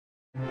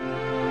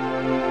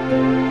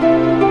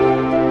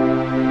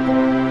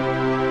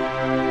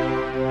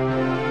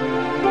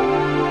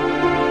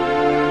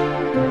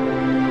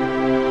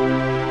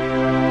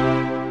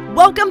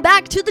Welcome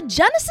back to the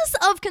Genesis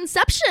of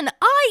Conception.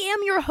 I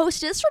am your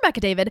hostess,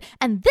 Rebecca David,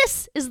 and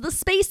this is the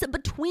space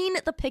between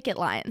the picket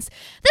lines.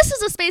 This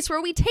is a space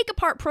where we take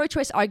apart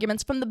pro-choice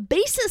arguments from the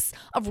basis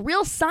of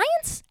real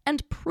science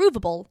and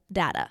provable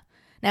data.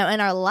 Now, in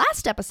our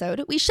last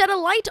episode, we shed a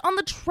light on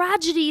the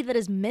tragedy that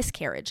is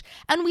miscarriage,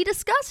 and we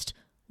discussed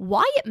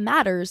why it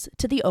matters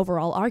to the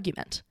overall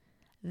argument.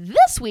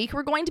 This week,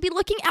 we're going to be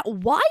looking at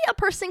why a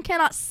person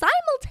cannot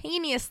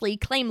simultaneously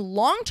claim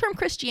long-term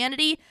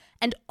Christianity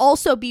and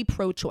also be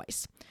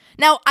pro-choice.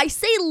 Now, I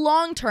say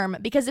long-term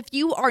because if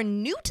you are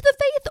new to the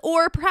faith,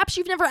 or perhaps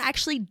you've never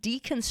actually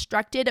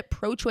deconstructed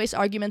pro-choice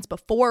arguments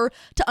before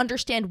to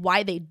understand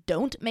why they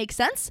don't make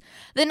sense,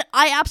 then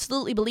I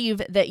absolutely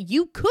believe that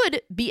you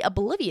could be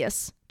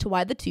oblivious to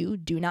why the two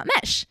do not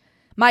mesh.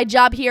 My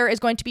job here is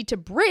going to be to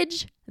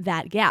bridge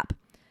that gap.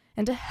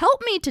 And to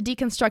help me to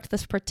deconstruct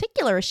this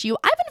particular issue,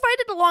 I've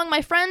invited along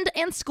my friend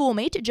and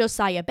schoolmate,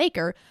 Josiah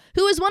Baker,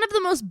 who is one of the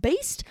most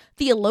based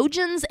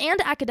theologians and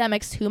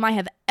academics whom I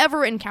have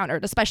ever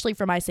encountered, especially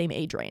for my same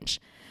age range.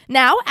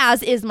 Now,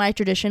 as is my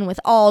tradition with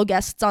all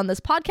guests on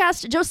this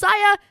podcast,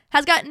 Josiah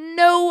has got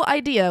no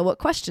idea what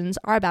questions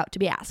are about to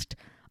be asked.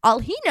 All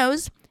he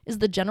knows is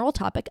the general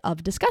topic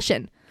of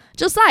discussion.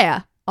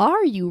 Josiah,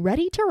 are you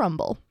ready to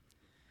rumble?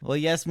 Well,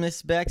 yes,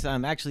 Miss Bex,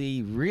 I'm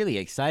actually really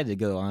excited to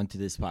go on to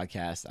this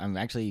podcast. I'm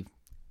actually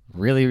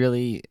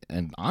really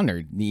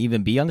honored to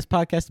even be on this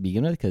podcast to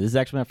begin with, because this is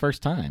actually my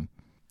first time.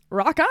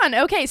 Rock on.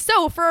 Okay,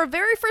 so for our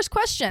very first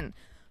question,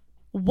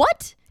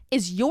 what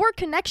is your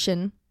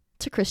connection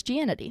to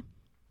Christianity?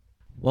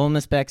 Well,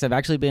 Miss Bex, I've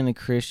actually been a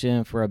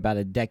Christian for about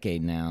a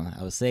decade now.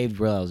 I was saved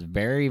when I was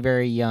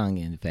very young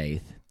in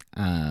faith.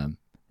 And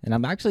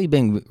I've actually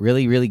been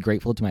really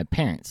grateful to my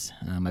parents.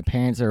 My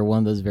parents are one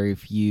of those very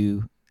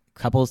few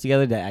couples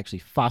together that actually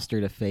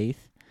fostered the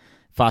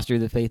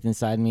faith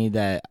inside me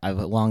that I've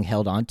long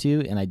held on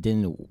to, and I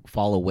didn't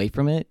fall away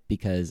from it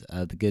because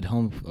of the good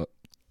home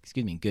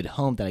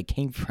that I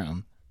came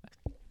from.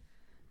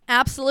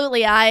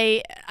 Absolutely.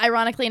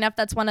 Ironically enough,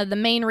 that's one of the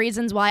main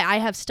reasons why I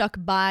have stuck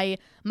by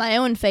my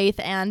own faith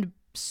and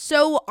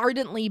so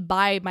ardently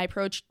by my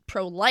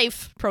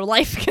pro-life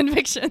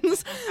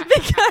convictions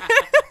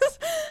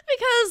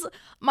because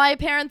my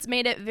parents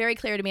made it very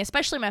clear to me,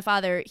 especially my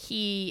father.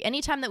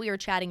 Anytime that we were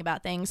chatting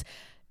about things,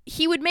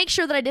 he would make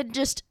sure that I didn't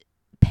just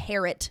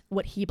parrot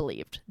what he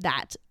believed,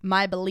 that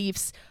my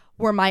beliefs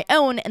were my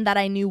own and that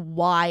I knew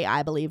why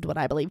I believed what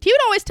I believed. He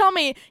would always tell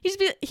me,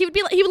 he would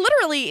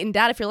literally, and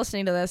Dad, if you're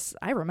listening to this,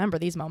 I remember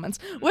these moments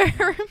where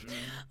he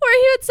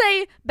would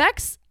say,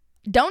 Bex,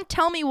 don't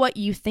tell me what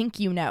you think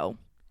you know.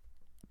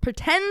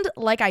 Pretend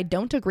like I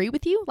don't agree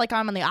with you, like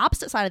I'm on the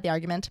opposite side of the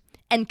argument,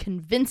 and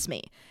convince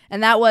me.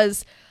 And that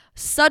was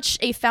such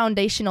a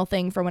foundational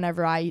thing for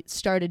whenever I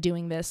started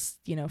doing this,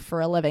 for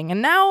a living.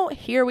 And now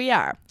here we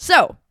are.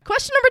 So,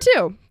 question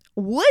number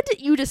 2. Would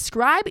you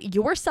describe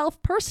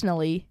yourself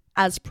personally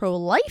as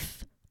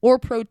pro-life or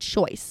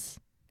pro-choice?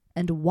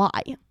 And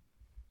why?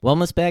 Well,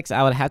 Miss Bex,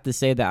 I would have to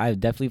say that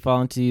I've definitely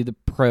fallen to the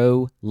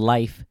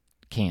pro-life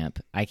camp.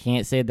 I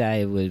can't say that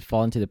I would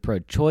fall into the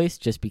pro-choice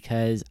just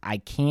because I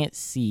can't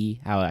see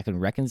how I can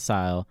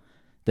reconcile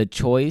the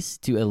choice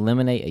to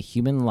eliminate a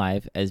human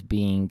life as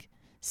being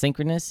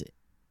synchronous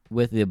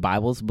with the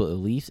Bible's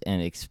beliefs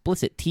and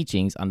explicit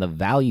teachings on the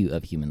value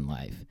of human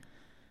life.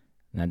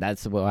 Now,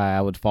 that's why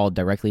I would fall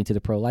directly into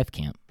the pro-life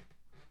camp.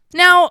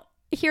 Now,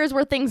 here's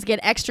where things get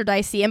extra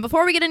dicey. And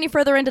before we get any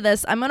further into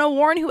this, I'm going to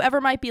warn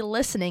whoever might be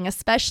listening,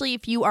 especially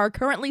if you are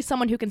currently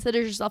someone who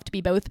considers yourself to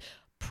be both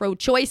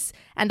pro-choice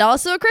and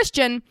also a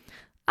Christian,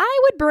 I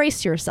would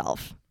brace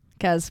yourself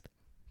because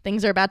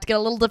things are about to get a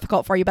little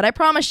difficult for you, but I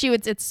promise you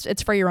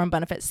it's for your own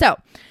benefit. So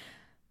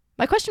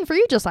my question for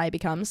you, Josiah,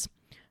 becomes,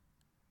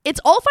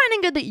 it's all fine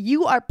and good that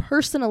you are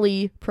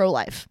personally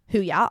pro-life,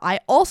 I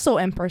also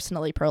am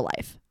personally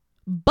pro-life,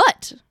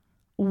 but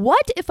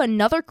what if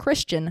another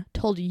Christian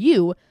told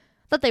you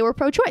that they were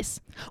pro-choice?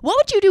 What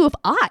would you do if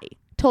I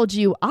told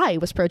you I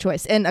was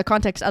pro-choice in a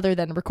context other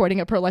than recording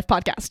a pro-life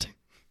podcast?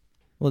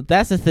 Well,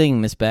 that's the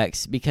thing, Miss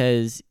Bex,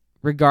 because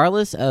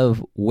regardless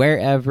of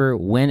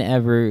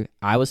whenever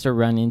I was to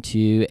run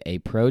into a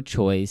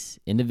pro-choice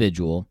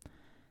individual,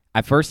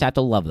 I first have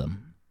to love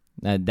them.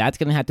 Now, that's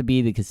going to have to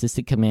be the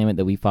consistent commandment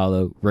that we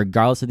follow,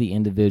 regardless of the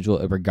individual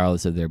and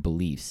regardless of their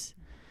beliefs.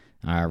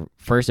 Our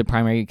first and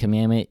primary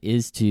commandment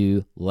is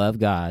to love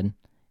God.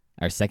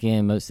 Our second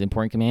and most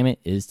important commandment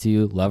is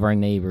to love our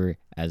neighbor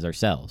as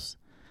ourselves.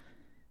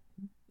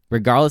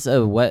 Regardless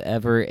of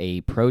whatever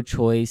a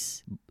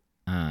pro-choice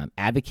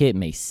advocate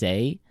may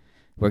say,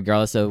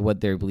 regardless of what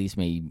their beliefs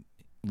may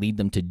lead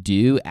them to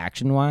do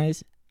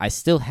action-wise, I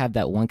still have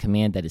that one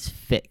command that is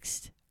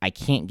fixed. I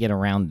can't get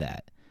around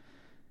that.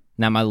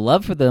 Now, my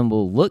love for them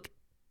will look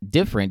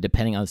different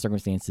depending on the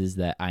circumstances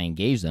that I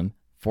engage them.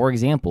 For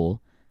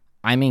example,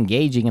 I'm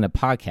engaging in a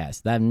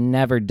podcast that I've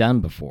never done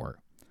before.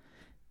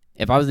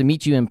 If I was to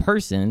meet you in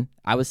person,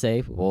 I would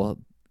say, well,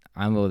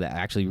 I would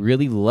actually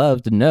really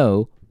love to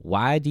know,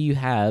 why do you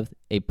have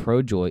a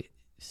pro-choice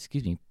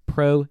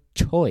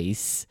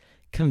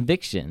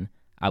conviction?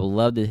 I would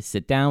love to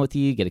sit down with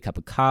you, get a cup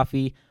of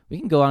coffee. We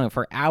can go on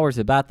for hours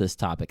about this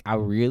topic. I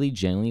really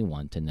genuinely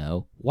want to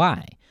know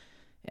why.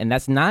 And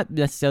that's not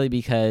necessarily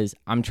because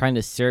I'm trying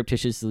to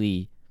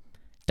surreptitiously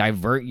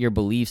divert your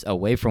beliefs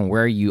away from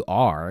where you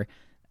are.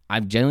 I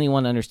genuinely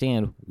want to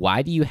understand,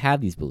 why do you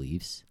have these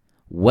beliefs?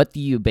 What do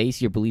you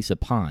base your beliefs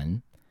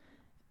upon?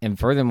 And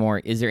furthermore,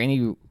 is there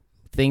anything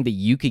that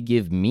you could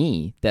give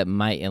me that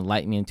might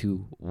enlighten me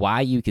into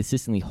why you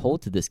consistently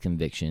hold to this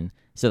conviction,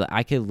 so that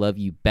I could love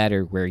you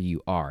better where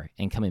you are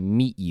and come and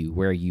meet you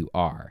where you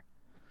are?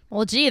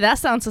 Well, gee, that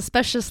sounds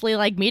suspiciously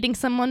like meeting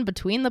someone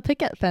between the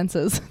picket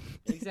fences.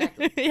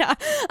 Exactly. Yeah.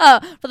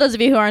 For those of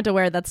you who aren't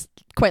aware, that's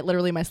quite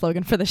literally my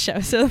slogan for the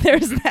show. So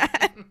there's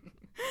that.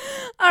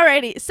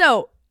 Alrighty.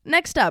 So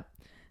next up,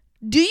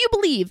 do you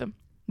believe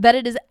that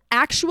it is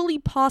actually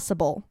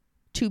possible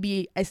to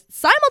be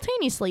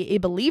simultaneously a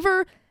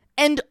believer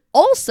and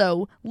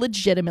also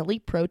legitimately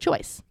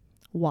pro-choice?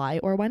 Why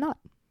or why not?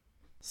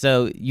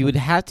 So you would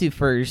have to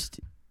first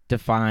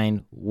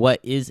define what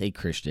is a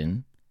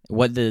Christian.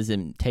 What does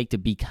it take to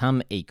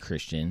become a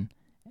Christian?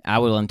 I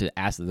would want to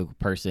ask the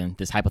person,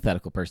 this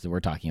hypothetical person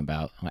we're talking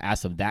about, I'll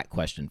ask them that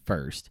question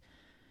first.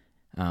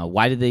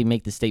 Why did they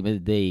make the statement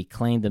that they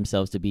claim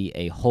themselves to be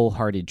a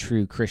wholehearted,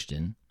 true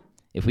Christian?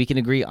 If we can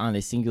agree on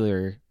a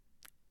singular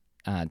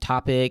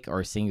topic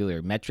or a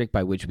singular metric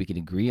by which we can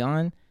agree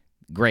on,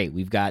 great.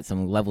 We've got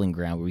some leveling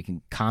ground where we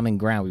can come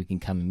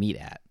and meet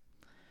at.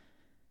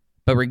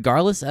 But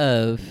regardless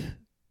of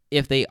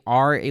if they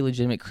are a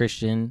legitimate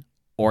Christian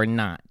or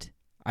not,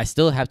 I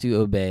still have to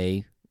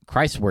obey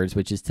Christ's words,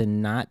 which is to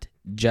not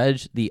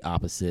judge the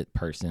opposite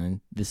person,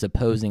 this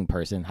opposing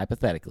person,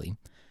 hypothetically.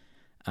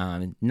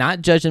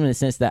 Not judge them in the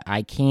sense that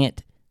I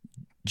can't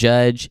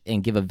judge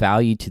and give a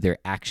value to their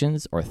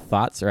actions or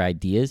thoughts or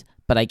ideas,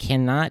 but I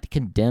cannot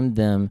condemn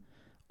them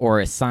or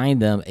assign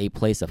them a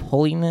place of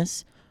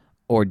holiness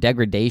or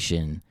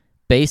degradation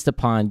based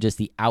upon just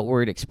the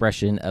outward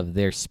expression of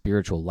their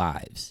spiritual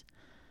lives.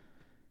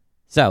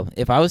 So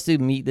if I was to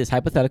meet this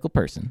hypothetical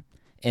person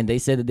and they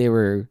said that they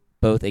were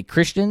both a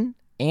Christian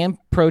and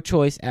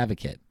pro-choice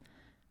advocate,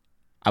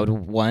 I would,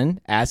 one,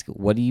 ask,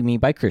 what do you mean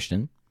by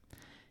Christian?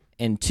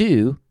 And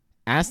two,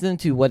 ask them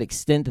to what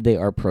extent that they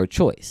are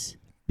pro-choice.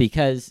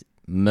 Because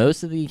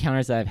most of the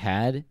encounters that I've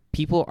had,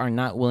 people are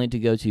not willing to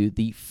go to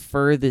the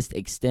furthest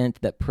extent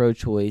that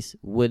pro-choice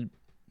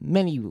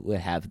many would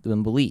have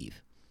them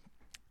believe.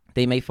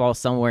 They may fall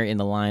somewhere in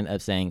the line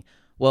of saying,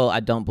 well, I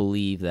don't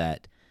believe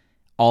that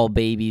all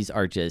babies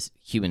are just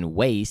human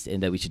waste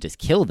and that we should just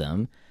kill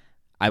them.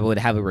 I would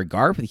have a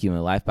regard for the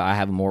human life, but I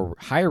have a more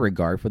higher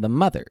regard for the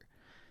mother.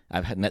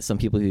 I've met some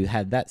people who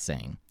had that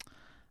saying.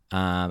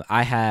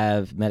 I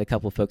have met a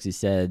couple of folks who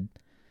said,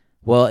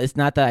 well, it's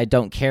not that I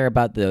don't care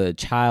about the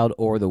child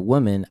or the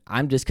woman.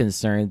 I'm just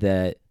concerned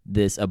that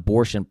this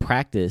abortion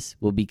practice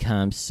will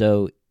become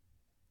so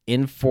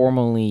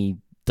informally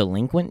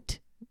delinquent.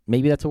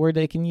 Maybe that's a word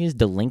they can use,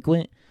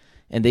 delinquent.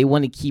 And they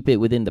want to keep it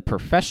within the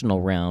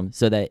professional realm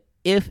so that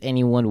if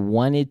anyone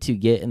wanted to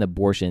get an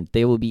abortion,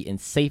 they will be in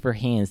safer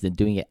hands than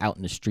doing it out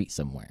in the street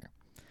somewhere.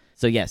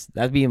 So yes,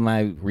 that'd be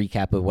my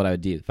recap of what I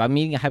would do. If I'm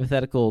meeting a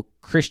hypothetical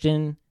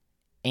Christian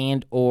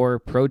and or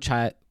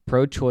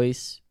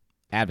pro-choice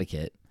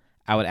advocate,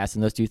 I would ask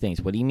them those two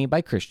things. What do you mean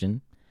by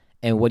Christian?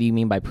 And what do you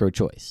mean by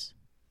pro-choice?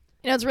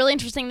 You know, it's really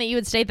interesting that you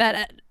would state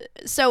that.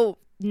 So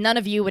none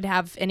of you would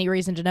have any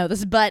reason to know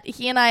this, but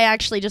he and I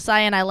actually,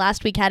 Josiah and I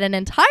last week had an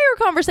entire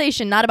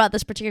conversation, not about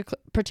this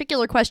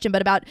particular question,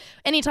 but about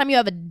anytime you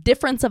have a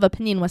difference of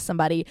opinion with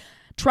somebody,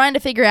 trying to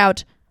figure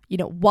out, you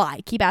know,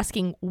 why. Keep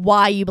asking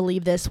why you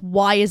believe this.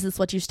 Why is this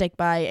what you stick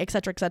by, et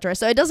cetera, et cetera.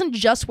 So it doesn't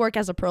just work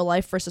as a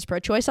pro-life versus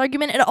pro-choice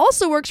argument. It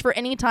also works for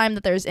any time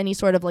that there's any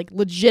sort of like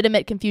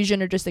legitimate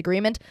confusion or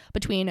disagreement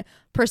between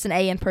person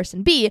A and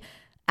person B.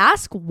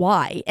 Ask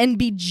why and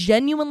be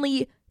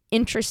genuinely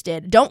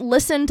interested. Don't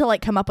listen to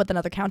like come up with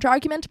another counter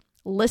argument.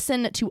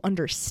 Listen to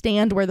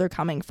understand where they're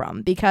coming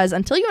from, because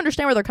until you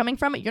understand where they're coming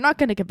from, you're not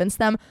going to convince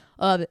them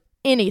of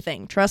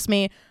anything. Trust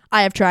me,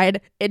 I have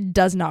tried. It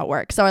does not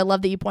work. So I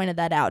love that you pointed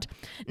that out.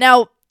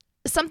 Now,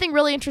 something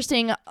really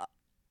interesting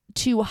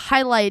to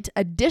highlight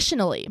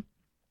additionally,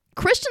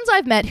 Christians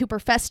I've met who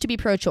profess to be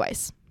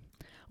pro-choice,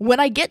 when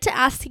I get to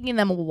asking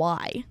them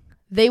why,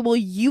 they will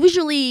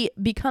usually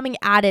be coming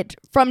at it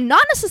from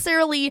not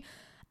necessarily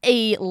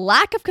a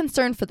lack of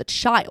concern for the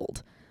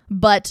child,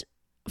 but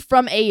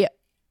from a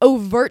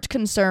overt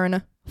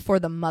concern for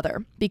the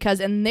mother. Because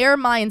in their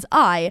mind's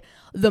eye,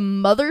 the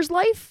mother's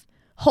life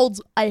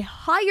holds a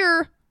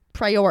higher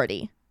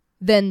priority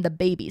than the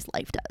baby's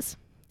life does,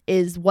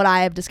 is what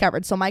I have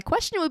discovered. So my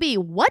question would be,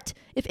 what,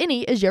 if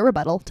any, is your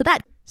rebuttal to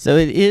that? So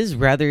it's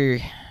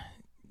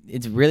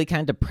really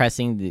kind of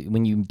depressing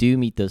when you do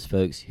meet those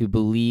folks who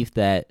believe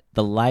that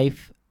the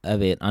life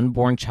of an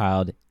unborn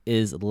child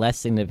is less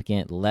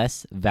significant,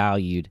 less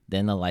valued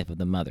than the life of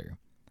the mother.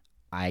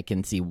 I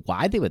can see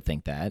why they would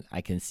think that.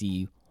 I can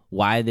see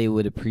why they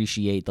would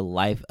appreciate the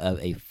life of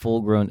a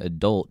full-grown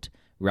adult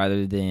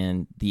rather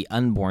than the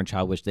unborn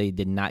child, which they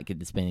did not get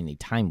to spend any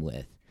time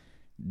with.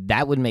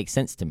 That would make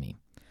sense to me.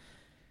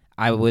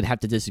 I would have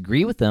to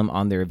disagree with them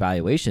on their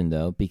evaluation,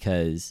 though,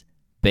 because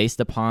based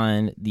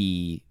upon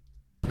the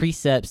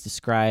precepts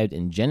described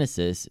in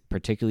Genesis,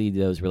 particularly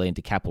those relating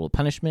to capital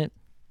punishment,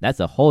 that's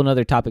a whole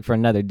nother topic for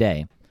another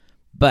day.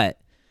 But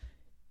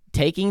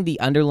taking the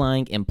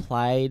underlying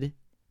implied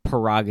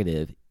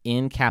prerogative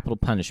in capital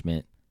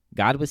punishment,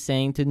 God was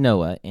saying to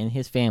Noah and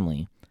his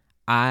family,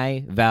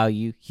 I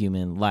value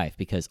human life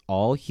because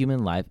all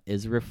human life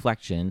is a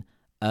reflection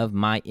of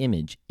my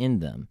image in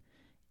them.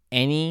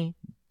 Any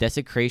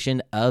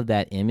desecration of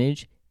that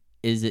image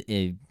is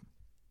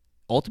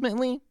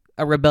ultimately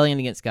a rebellion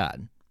against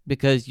God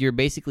because you're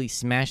basically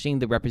smashing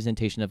the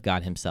representation of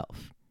God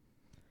himself.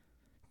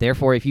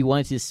 Therefore, if you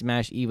wanted to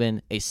smash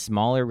even a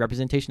smaller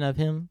representation of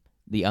him,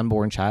 the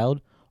unborn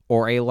child,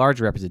 or a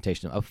larger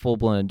representation of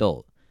full-blown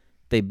adult,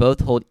 they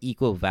both hold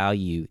equal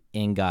value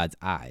in God's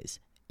eyes.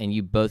 And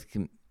you both,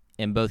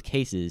 in both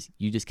cases,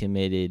 you just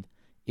committed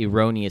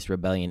erroneous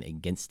rebellion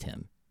against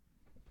him.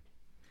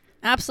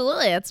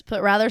 Absolutely. It's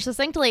put rather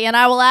succinctly. And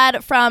I will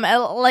add from,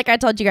 like I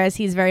told you guys,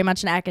 he's very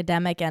much an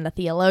academic and a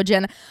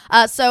theologian.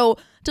 So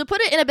to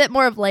put it in a bit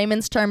more of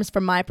layman's terms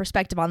from my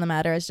perspective on the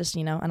matter as just,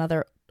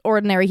 another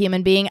ordinary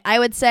human being, I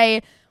would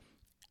say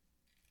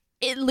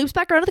it loops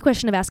back around to the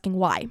question of asking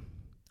why.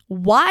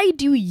 Why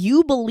do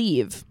you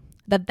believe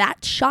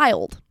that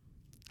child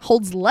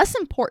holds less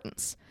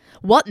importance?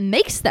 What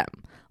makes them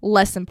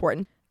less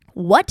important?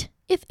 What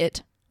if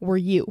it were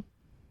you?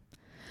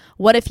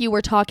 What if you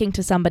were talking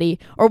to somebody,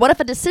 or what if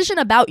a decision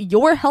about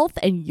your health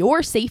and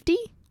your safety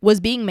was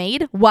being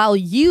made while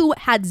you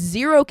had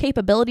zero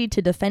capability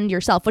to defend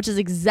yourself, which is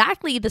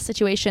exactly the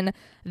situation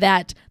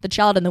that the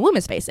child in the womb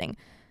is facing.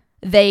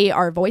 They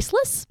are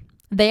voiceless.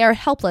 They are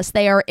helpless.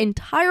 They are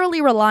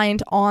entirely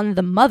reliant on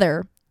the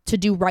mother to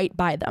do right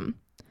by them.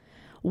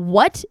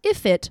 What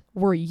if it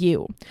were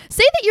you?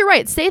 Say that you're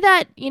right. Say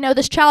that,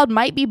 this child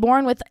might be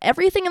born with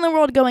everything in the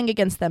world going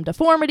against them,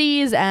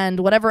 deformities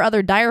and whatever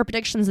other dire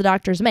predictions the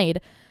doctors made.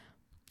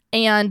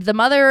 And the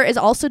mother is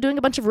also doing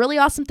a bunch of really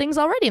awesome things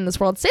already in this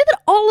world. Say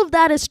that all of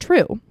that is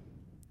true.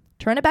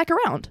 Turn it back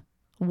around.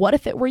 What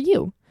if it were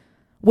you?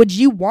 Would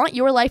you want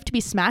your life to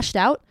be smashed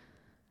out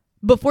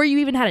before you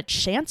even had a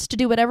chance to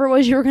do whatever it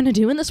was you were going to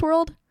do in this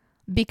world?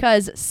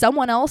 Because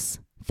someone else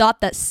thought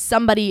that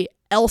somebody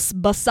else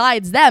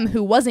besides them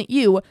who wasn't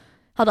you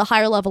held a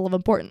higher level of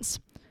importance.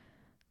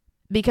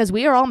 Because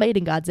we are all made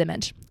in God's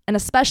image. And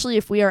especially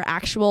if we are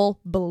actual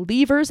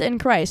believers in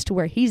Christ,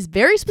 where he's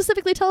very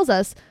specifically tells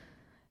us,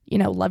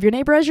 love your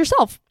neighbor as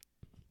yourself.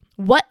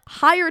 What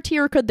higher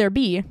tier could there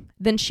be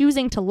than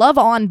choosing to love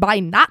on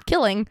by not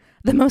killing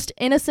the most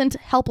innocent,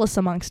 helpless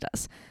amongst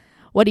us?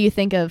 What do you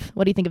think of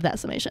that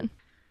summation?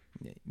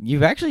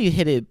 You've actually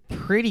hit it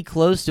pretty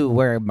close to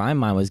where my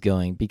mind was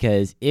going,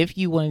 because if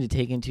you wanted to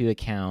take into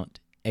account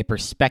a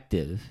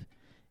perspective,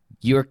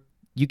 you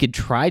could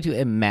try to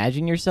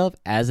imagine yourself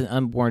as an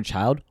unborn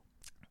child.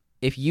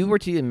 If you were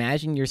to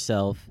imagine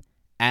yourself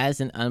as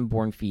an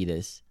unborn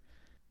fetus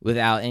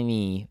without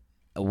any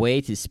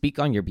way to speak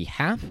on your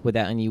behalf,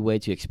 without any way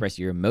to express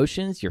your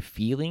emotions, your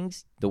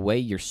feelings, the way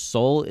your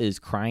soul is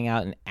crying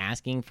out and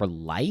asking for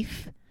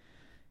life,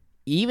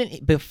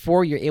 even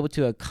before you're able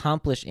to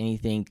accomplish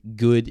anything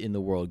good in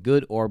the world,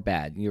 good or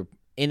bad, you're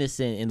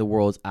innocent in the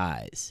world's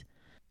eyes,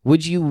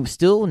 would you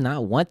still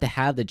not want to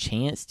have the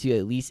chance to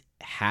at least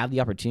have the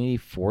opportunity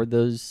for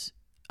those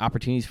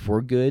opportunities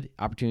for good,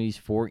 opportunities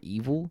for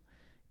evil?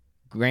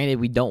 Granted,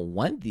 we don't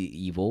want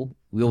the evil.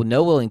 We'll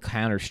know we'll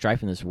encounter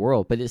strife in this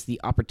world, but it's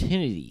the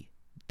opportunity.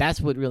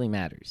 That's what really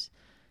matters.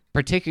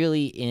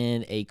 Particularly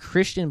in a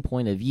Christian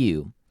point of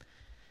view,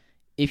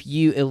 if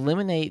you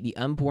eliminate the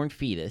unborn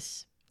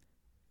fetus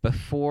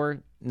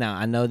now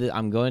I know that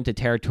I'm going to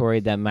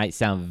territory that might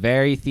sound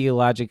very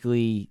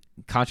theologically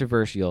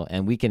controversial,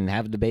 and we can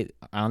have a debate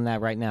on that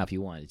right now if you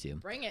wanted to.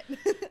 Bring it.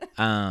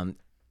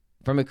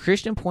 From a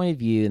Christian point of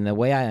view, and the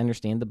way I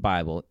understand the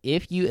Bible,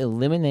 if you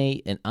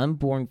eliminate an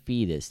unborn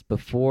fetus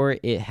before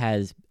it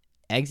has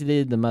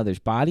exited the mother's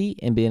body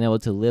and been able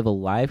to live a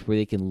life where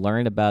they can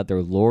learn about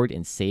their Lord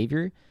and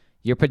Savior,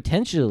 you're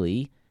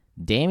potentially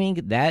damning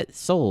that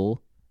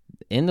soul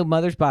in the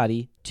mother's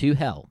body to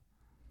hell.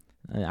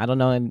 I don't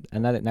know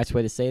another nice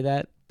way to say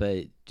that,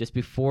 but just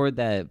before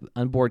that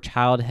unborn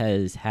child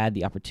has had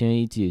the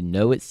opportunity to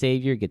know its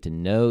Savior, get to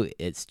know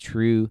its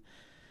true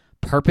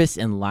purpose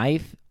in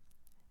life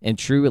and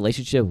true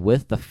relationship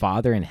with the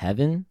Father in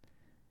heaven,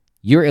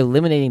 you're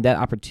eliminating that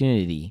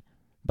opportunity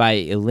by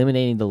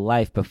eliminating the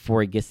life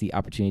before it gets the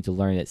opportunity to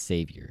learn its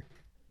Savior.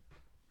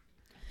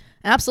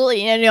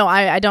 Absolutely.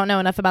 I don't know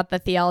enough about the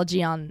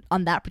theology on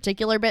that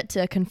particular bit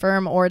to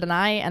confirm or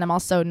deny, and I'm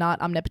also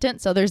not omnipotent,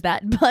 so there's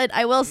that. But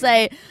I will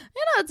say,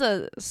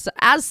 it's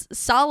as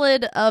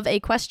solid of a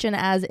question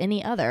as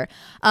any other.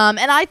 And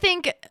I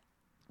think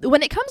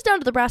when it comes down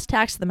to the brass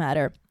tacks of the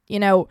matter,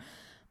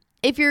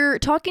 if you're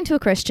talking to a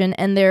Christian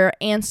and their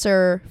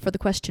answer for the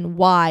question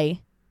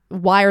why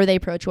are they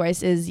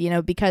pro-choice is,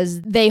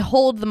 because they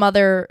hold the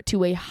mother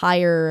to a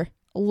higher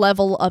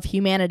level of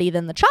humanity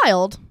than the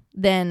child,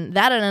 then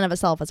that in and of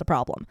itself is a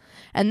problem.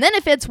 And then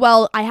if it's,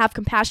 well, I have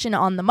compassion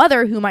on the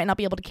mother who might not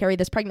be able to carry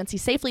this pregnancy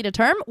safely to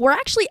term, we're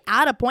actually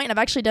at a point, I've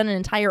actually done an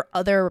entire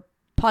other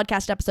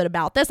podcast episode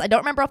about this. I don't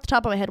remember off the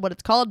top of my head what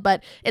it's called,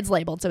 but it's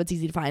labeled, so it's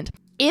easy to find.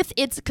 If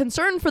it's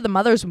concern for the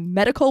mother's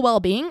medical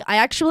well-being,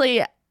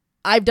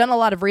 I've done a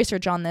lot of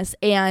research on this,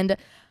 and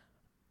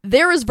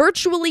there is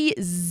virtually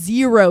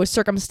zero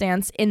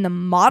circumstance in the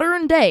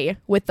modern day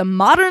with the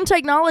modern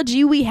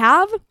technology we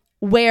have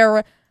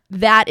where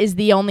that is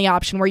the only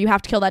option, where you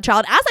have to kill that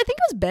child. As I think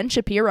it was Ben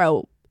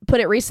Shapiro put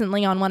it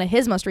recently on one of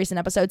his most recent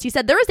episodes, he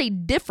said there is a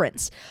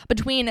difference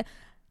between,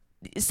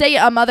 say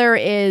a mother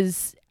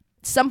is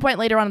some point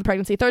later on in the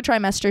pregnancy, 3rd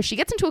trimester, she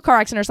gets into a car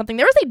accident or something.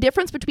 There is a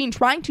difference between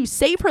trying to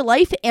save her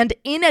life and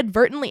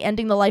inadvertently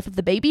ending the life of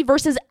the baby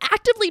versus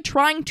actively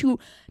trying to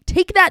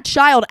take that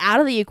child out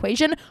of the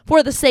equation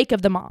for the sake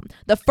of the mom.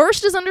 The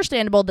first is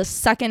understandable. The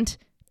second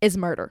is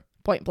murder,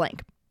 point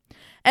blank.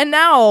 And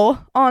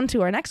now on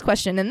to our next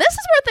question. And this is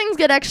where things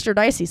get extra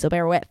dicey, so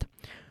bear with.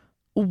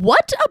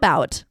 What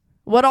about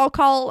what I'll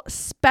call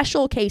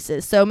special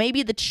cases? So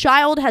maybe the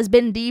child has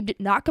been deemed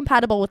not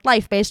compatible with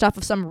life based off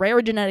of some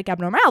rare genetic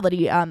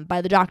abnormality by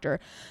the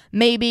doctor.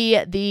 Maybe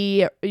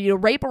the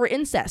rape or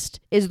incest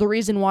is the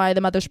reason why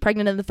the mother's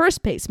pregnant in the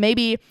first place.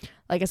 Maybe,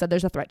 like I said,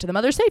 there's a threat to the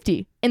mother's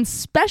safety. In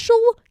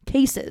special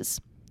cases,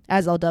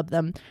 as I'll dub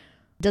them,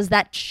 does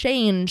that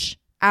change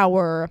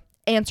our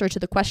answer to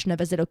the question of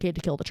is it okay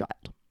to kill the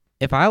child?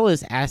 If I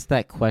was asked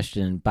that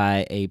question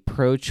by a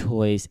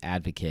pro-choice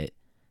advocate,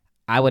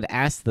 I would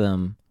ask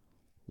them,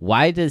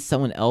 why does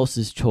someone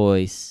else's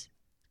choice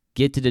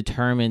get to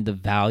determine the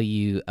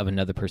value of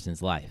another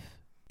person's life?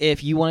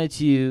 If you wanted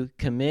to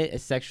commit a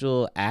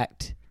sexual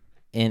act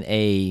in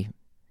a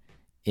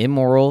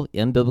immoral,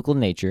 unbiblical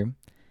nature,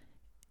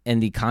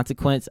 and the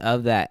consequence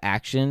of that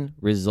action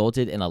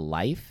resulted in a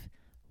life,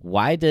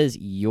 why does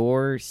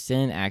your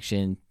sin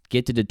action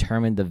get to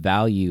determine the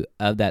value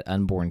of that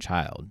unborn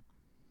child?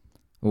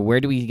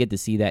 Where do we get to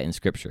see that in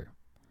Scripture?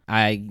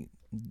 I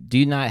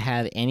do not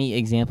have any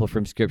example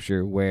from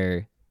Scripture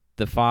where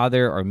the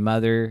father or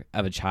mother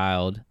of a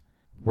child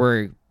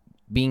were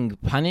being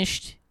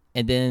punished,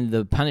 and then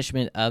the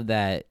punishment of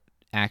that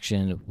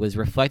action was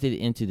reflected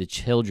into the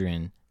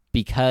children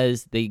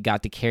because they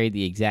got to carry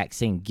the exact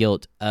same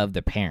guilt of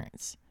the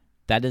parents.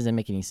 That doesn't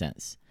make any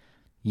sense.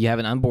 You have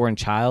an unborn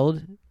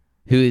child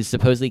who is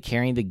supposedly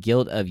carrying the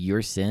guilt of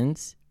your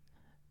sins,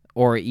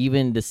 or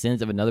even the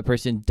sins of another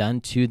person done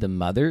to the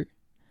mother.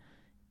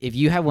 If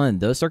you have one of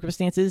those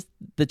circumstances,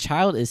 the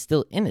child is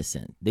still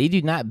innocent. They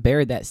do not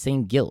bear that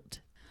same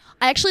guilt.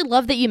 I actually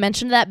love that you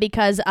mentioned that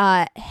because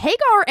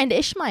Hagar and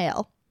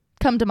Ishmael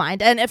come to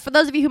mind. And for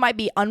those of you who might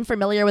be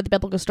unfamiliar with the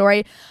biblical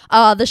story,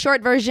 the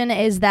short version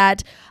is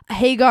that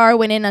Hagar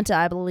went in unto,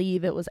 I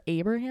believe it was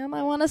Abraham,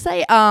 I want to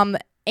say,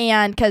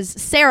 and because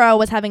Sarah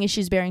was having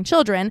issues bearing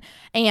children,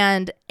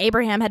 and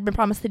Abraham had been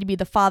promised to be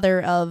the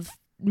father of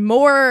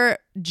more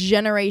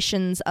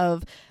generations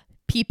of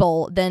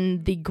people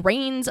than the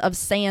grains of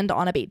sand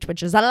on a beach,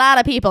 which is a lot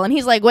of people. And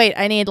he's like, wait,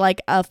 I need like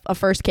a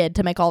first kid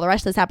to make all the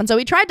rest of this happen. So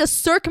he tried to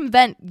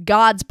circumvent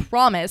God's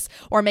promise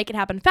or make it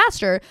happen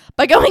faster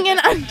by going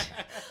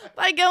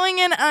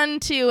in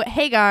unto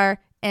Hagar,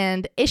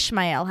 and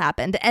Ishmael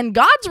happened. And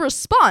God's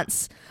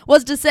response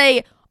was to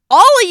say,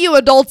 all of you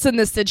adults in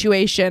this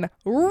situation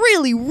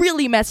really,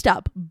 really messed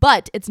up,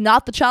 but it's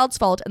not the child's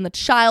fault, and the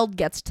child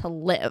gets to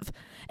live.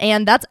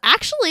 And that's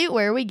actually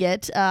where we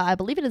get, I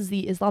believe it is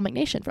the Islamic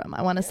nation from,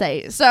 I want to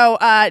say. So,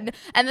 and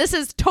this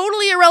is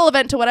totally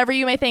irrelevant to whatever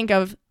you may think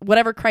of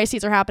whatever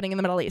crises are happening in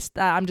the Middle East.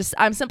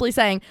 I'm simply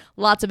saying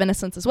lots of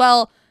innocence as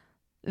well,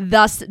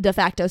 thus de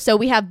facto. So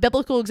we have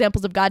biblical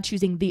examples of God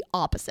choosing the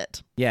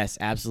opposite. Yes,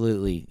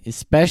 absolutely.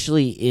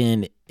 Especially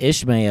in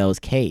Ishmael's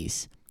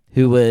case,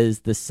 who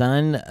was the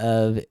son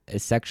of a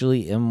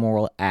sexually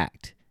immoral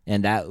act.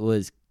 And that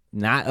was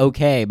not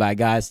okay by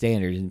God's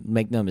standards.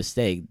 Make no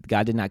mistake,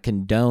 God did not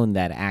condone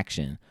that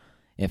action.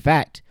 In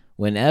fact,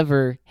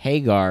 whenever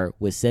Hagar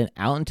was sent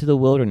out into the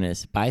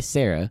wilderness by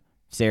Sarah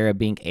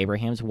being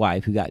Abraham's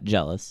wife who got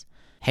jealous,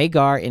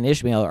 Hagar and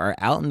Ishmael are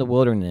out in the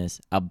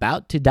wilderness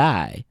about to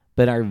die,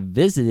 but are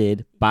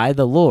visited by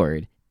the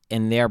Lord,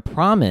 and they are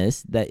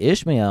promised that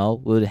Ishmael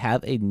would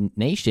have a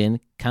nation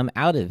come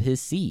out of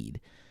his seed.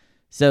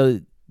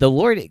 So the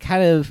Lord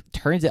kind of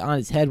turns it on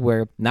its head,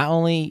 where not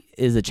only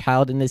is a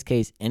child in this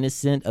case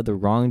innocent of the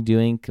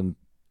wrongdoing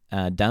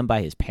done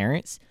by his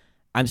parents,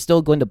 I'm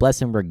still going to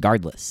bless him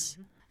regardless.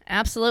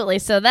 Absolutely.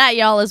 So that,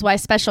 y'all, is why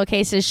special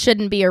cases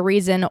shouldn't be a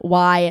reason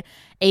why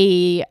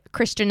a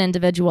Christian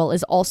individual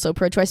is also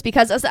pro-choice.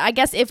 Because I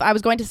guess if I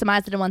was going to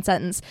surmise it in one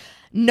sentence,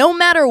 no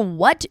matter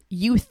what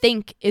you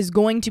think is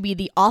going to be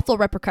the awful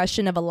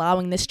repercussion of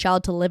allowing this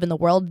child to live in the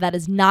world, that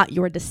is not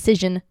your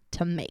decision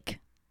to make.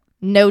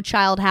 No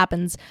child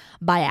happens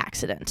by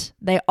accident.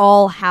 They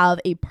all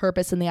have a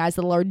purpose in the eyes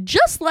of the Lord,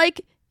 just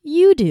like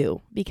You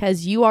do,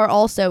 because you are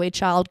also a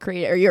child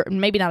created, or you're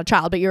maybe not a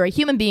child, but you're a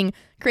human being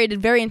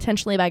created very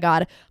intentionally by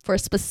God for a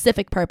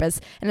specific purpose,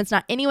 and it's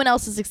not anyone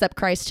else's except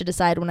Christ to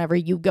decide whenever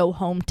you go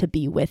home to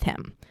be with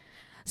him.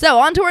 So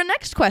on to our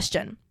next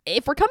question.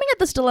 If we're coming at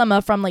this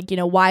dilemma from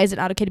why is it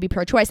not okay to be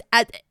pro-choice,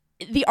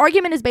 the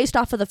argument is based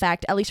off of the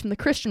fact, at least from the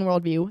Christian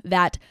worldview,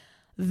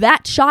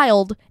 that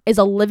child is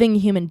a living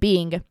human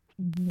being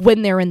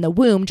when they're in the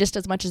womb, just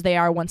as much as they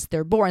are once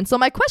they're born. So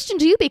my question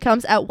to you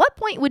becomes, at what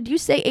point would you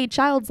say a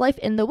child's life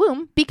in the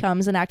womb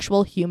becomes an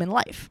actual human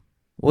life?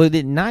 Would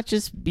it not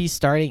just be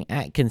starting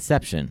at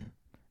conception?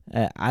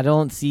 I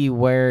don't see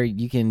where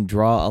you can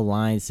draw a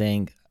line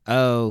saying,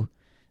 oh,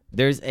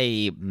 there's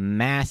a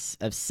mass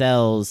of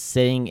cells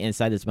sitting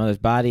inside this mother's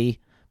body,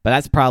 but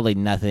that's probably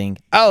nothing.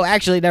 Oh,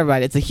 actually, never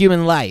mind. It's a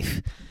human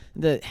life.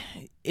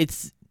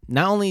 It's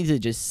not only is it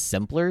just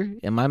simpler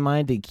in my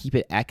mind to keep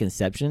it at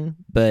conception,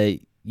 but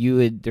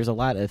there's a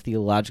lot of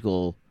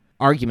theological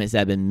arguments that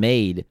have been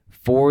made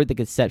for the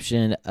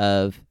conception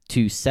of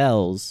two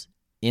cells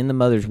in the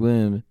mother's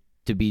womb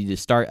to be the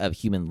start of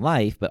human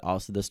life, but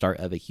also the start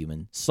of a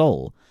human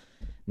soul.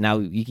 Now,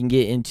 you can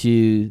get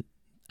into,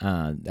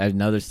 I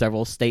know there's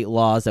several state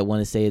laws that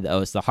want to say,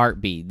 it's the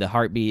heartbeat. The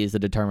heartbeat is the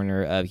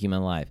determiner of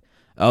human life.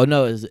 Oh,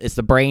 no, it's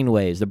the brain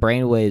waves. The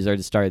brain waves are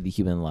the start of the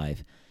human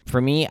life. For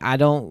me, I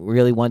don't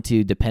really want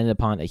to depend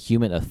upon a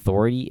human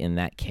authority in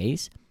that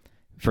case.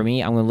 For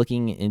me, I'm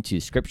looking into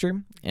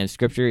Scripture, and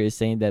Scripture is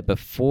saying that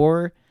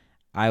before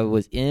I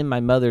was in my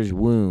mother's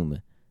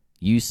womb,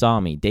 you saw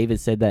me.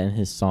 David said that in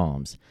his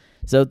Psalms.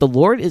 So the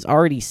Lord is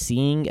already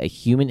seeing a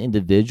human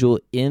individual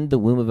in the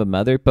womb of a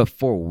mother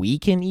before we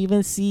can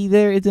even see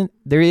there is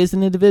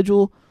an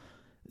individual.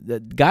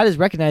 God is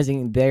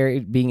recognizing there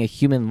being a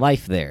human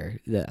life there.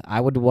 I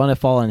would want to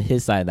fall on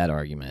his side of that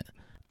argument.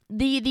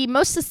 The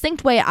most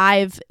succinct way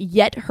I've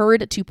yet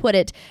heard to put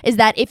it is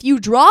that if you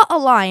draw a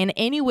line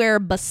anywhere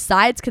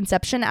besides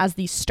conception as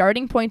the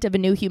starting point of a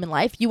new human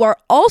life, you are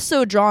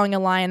also drawing a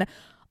line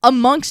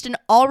amongst an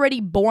already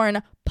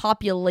born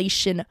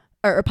population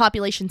or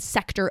population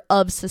sector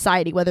of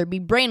society, whether it be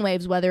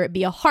brainwaves, whether it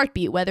be a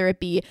heartbeat, whether it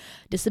be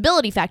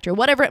disability factor,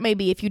 whatever it may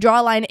be. If you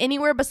draw a line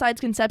anywhere besides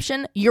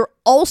conception, you're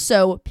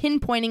also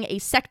pinpointing a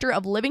sector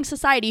of living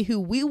society who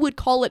we would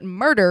call it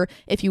murder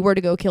if you were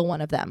to go kill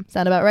one of them.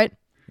 Sound about right?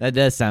 That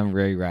does sound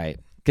very right.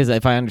 Because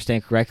if I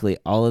understand correctly,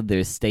 all of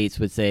their states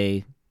would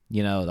say,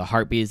 the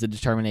heartbeat is a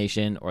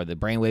determination or the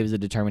brainwave is a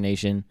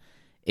determination.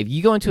 If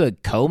you go into a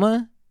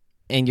coma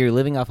and you're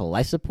living off of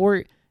life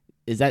support,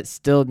 is that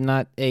still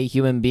not a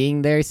human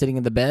being there sitting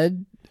in the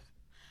bed?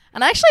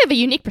 And I actually have a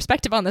unique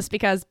perspective on this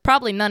because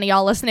probably none of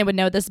y'all listening would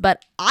know this,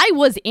 but I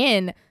was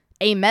in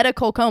a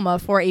medical coma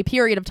for a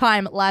period of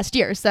time last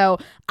year. So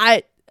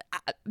I've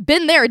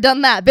been there,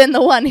 done that, been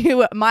the one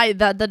who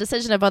the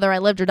decision of whether I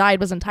lived or died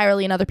was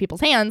entirely in other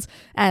people's hands.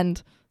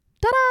 And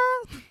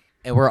ta-da!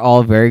 And we're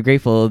all very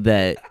grateful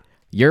that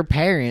your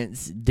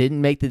parents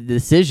didn't make the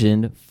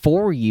decision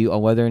for you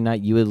on whether or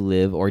not you would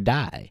live or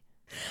die.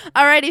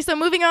 Alrighty, so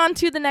moving on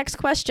to the next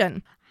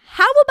question.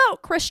 How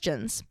about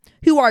Christians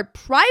who are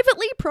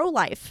privately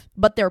pro-life,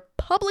 but they're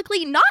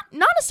publicly, not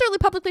necessarily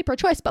publicly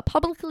pro-choice, but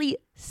publicly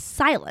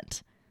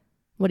silent?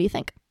 What do you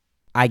think?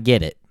 I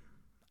get it.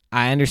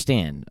 I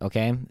understand,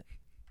 okay?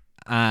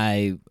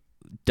 I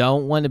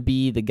don't want to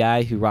be the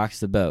guy who rocks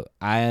the boat.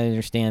 I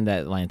understand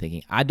that line of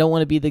thinking. I don't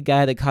want to be the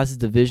guy that causes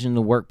division in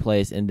the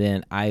workplace and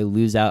then I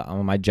lose out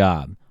on my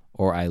job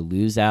or I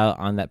lose out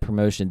on that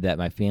promotion that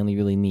my family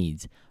really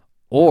needs.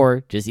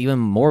 Or, just even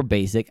more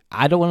basic,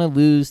 I don't want to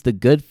lose the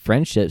good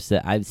friendships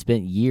that I've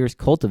spent years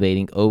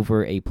cultivating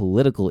over a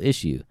political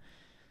issue.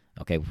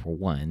 Okay, for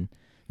one,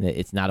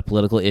 it's not a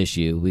political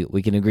issue.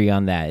 We can agree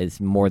on that.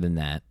 It's more than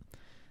that.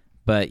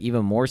 But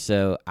even more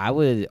so, I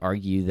would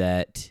argue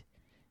that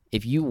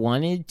if you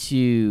wanted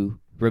to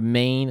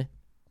remain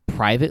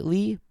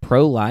privately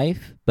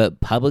pro-life,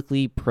 but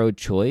publicly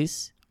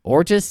pro-choice,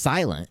 or just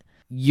silent,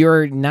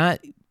 you're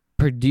not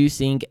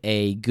producing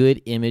a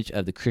good image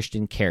of the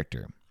Christian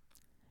character.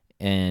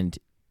 And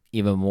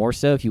even more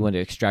so, if you want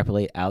to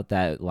extrapolate out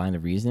that line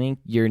of reasoning,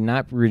 you're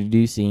not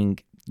producing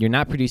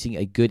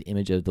a good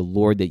image of the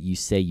Lord that you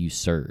say you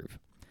serve.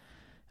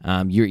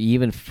 You're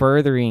even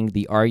furthering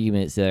the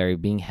arguments that are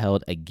being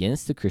held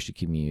against the Christian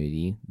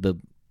community,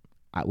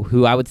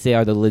 who I would say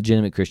are the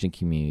legitimate Christian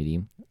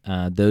community,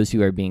 those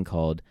who are being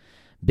called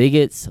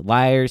bigots,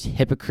 liars,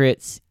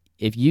 hypocrites.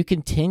 If you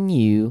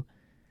continue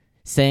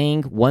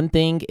saying one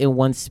thing in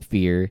one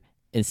sphere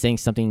and saying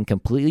something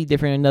completely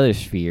different in another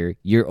sphere,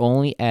 you're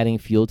only adding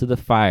fuel to the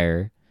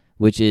fire,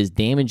 which is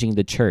damaging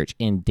the church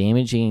and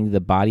damaging the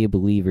body of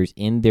believers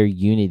in their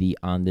unity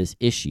on this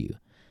issue.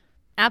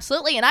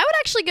 Absolutely. And I would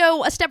actually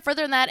go a step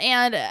further than that,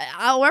 and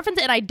I'll reference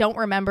it, and I don't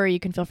remember, you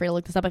can feel free to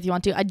look this up if you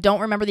want to. I don't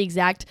remember the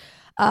exact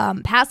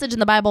passage in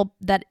the Bible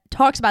that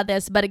talks about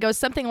this, but it goes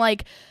something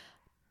like,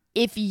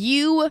 if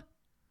you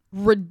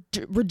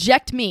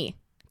reject me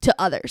to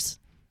others,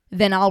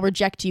 then I'll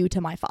reject you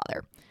to my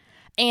Father.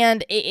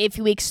 And if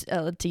we,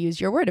 to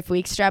use your word, if we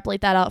extrapolate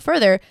that out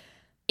further,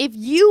 if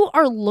you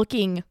are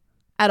looking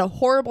at a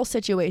horrible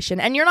situation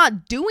and you're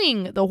not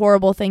doing the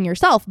horrible thing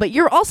yourself, but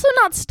you're also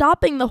not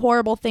stopping the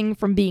horrible thing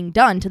from being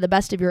done to the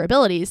best of your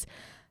abilities,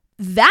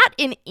 that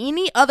in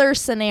any other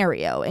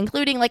scenario,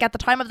 including like at the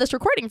time of this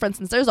recording, for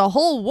instance, there's a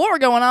whole war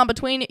going on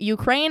between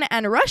Ukraine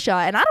and Russia.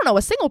 And I don't know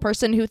a single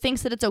person who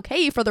thinks that it's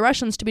okay for the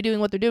Russians to be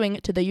doing what they're doing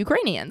to the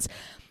Ukrainians.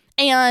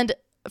 And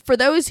for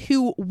those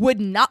who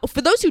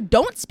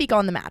don't speak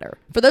on the matter,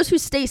 for those who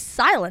stay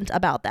silent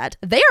about that,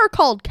 they are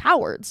called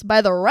cowards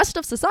by the rest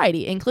of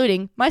society,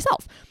 including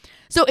myself.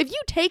 So if you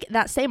take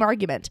that same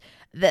argument,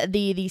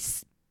 the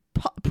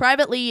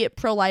privately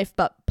pro-life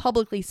but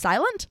publicly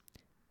silent,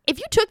 if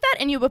you took that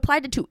and you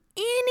applied it to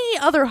any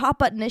other hot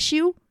button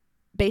issue,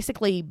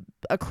 basically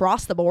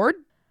across the board,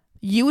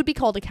 you would be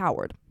called a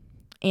coward.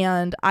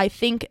 And I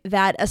think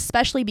that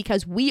especially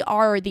because we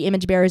are the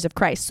image bearers of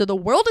Christ, so the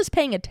world is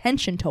paying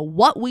attention to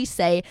what we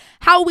say,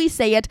 how we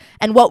say it,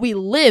 and what we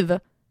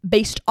live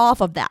based off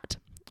of that.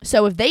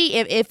 So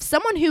if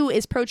someone who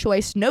is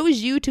pro-choice knows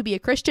you to be a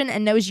Christian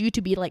and knows you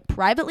to be like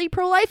privately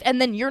pro-life,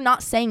 and then you're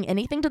not saying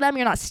anything to them,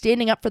 you're not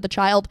standing up for the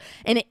child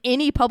in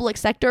any public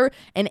sector,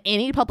 in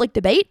any public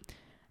debate,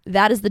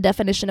 that is the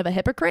definition of a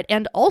hypocrite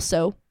and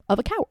also of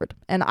a coward.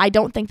 And I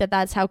don't think that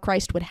that's how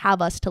Christ would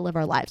have us to live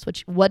our lives.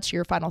 What's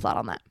your final thought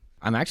on that?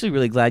 I'm actually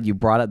really glad you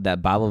brought up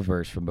that Bible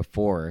verse from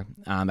before.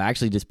 I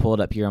actually just pulled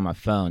it up here on my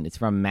phone. It's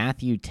from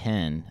Matthew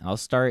 10. I'll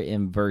start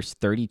in verse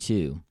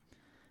 32.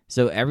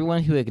 So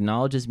everyone who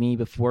acknowledges me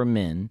before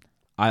men,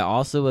 I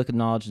also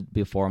acknowledge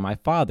before my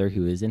Father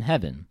who is in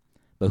heaven.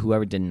 But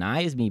whoever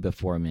denies me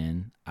before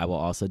men, I will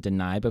also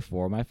deny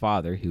before my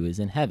Father who is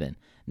in heaven.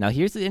 Now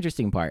here's the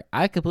interesting part.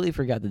 I completely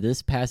forgot that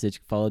this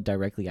passage followed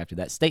directly after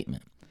that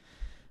statement.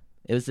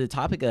 It was the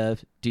topic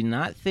of, do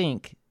not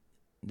think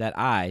that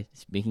I,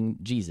 speaking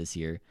Jesus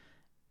here,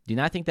 do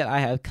not think that I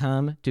have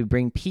come to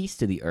bring peace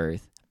to the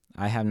earth.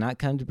 I have not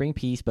come to bring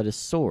peace, but a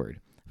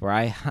sword. For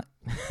I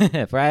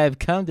have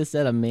come to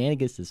set a man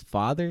against his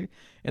father,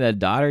 and a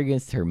daughter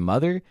against her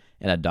mother,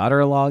 and a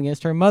daughter-in-law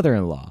against her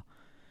mother-in-law.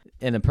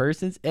 And a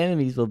person's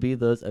enemies will be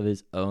those of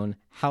his own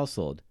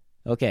household.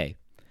 Okay,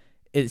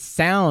 it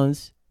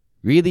sounds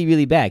really,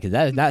 really bad, because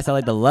that does not sound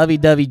like the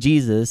lovey-dovey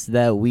Jesus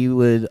that we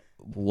would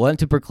want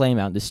to proclaim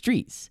out in the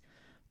streets.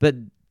 But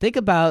think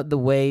about the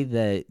way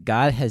that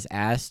God has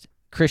asked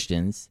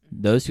Christians,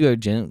 those who are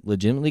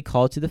legitimately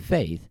called to the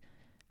faith,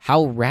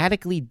 how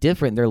radically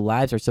different their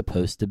lives are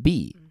supposed to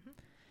be.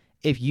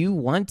 If you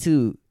want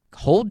to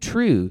hold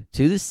true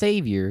to the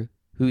Savior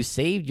who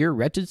saved your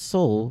wretched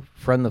soul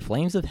from the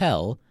flames of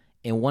hell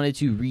and wanted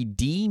to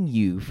redeem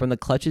you from the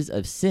clutches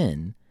of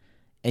sin,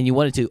 and you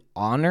wanted to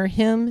honor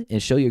him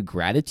and show your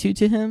gratitude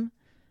to him,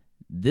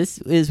 this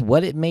is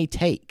what it may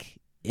take.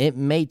 It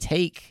may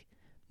take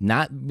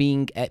not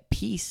being at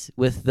peace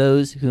with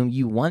those whom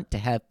you want to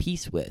have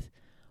peace with.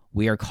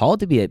 We are called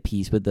to be at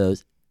peace with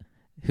those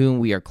whom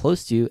we are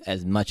close to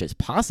as much as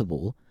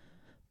possible,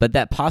 but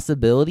that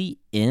possibility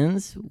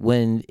ends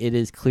when it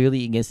is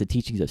clearly against the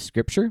teachings of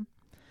Scripture.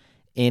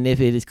 And if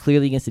it is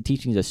clearly against the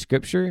teachings of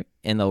Scripture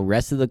and the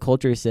rest of the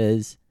culture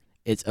says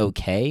it's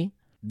okay,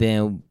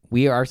 then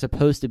we are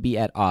supposed to be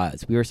at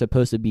odds. We are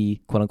supposed to be,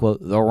 quote unquote,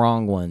 the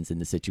wrong ones in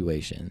the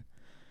situation.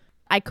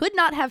 I could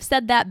not have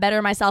said that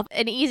better myself.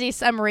 An easy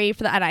summary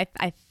for that, and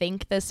I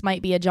think this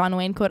might be a John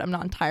Wayne quote. I'm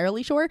not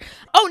entirely sure.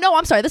 Oh, no,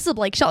 I'm sorry. This is a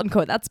Blake Shelton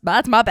quote. That's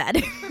my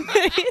bad.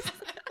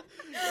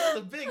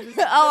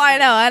 I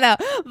know.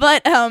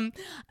 But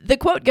the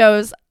quote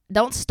goes,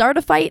 don't start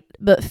a fight,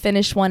 but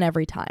finish one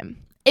every time.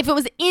 If it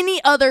was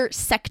any other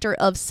sector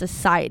of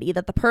society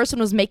that the person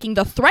was making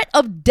the threat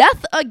of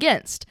death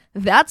against,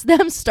 that's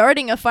them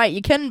starting a fight.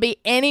 You couldn't be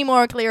any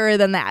more clearer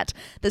than that.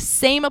 The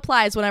same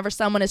applies whenever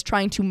someone is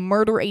trying to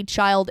murder a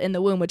child in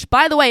the womb, which,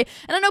 by the way,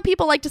 and I know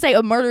people like to say,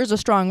 oh, murder is a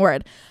strong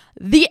word.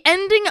 The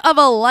ending of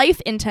a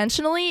life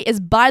intentionally is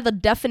by the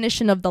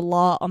definition of the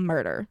law a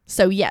murder.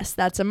 So yes,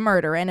 that's a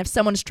murder. And if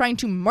someone's trying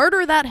to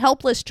murder that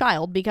helpless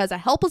child, because a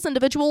helpless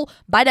individual,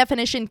 by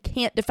definition,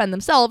 can't defend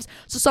themselves,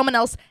 so someone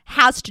else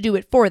has to do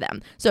it for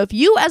them. So if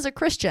you as a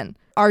Christian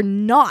are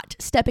not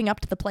stepping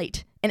up to the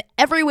plate in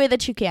every way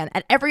that you can,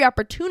 at every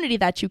opportunity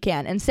that you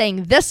can, and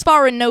saying this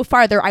far and no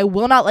farther, I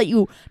will not let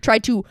you try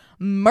to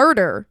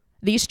murder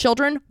these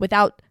children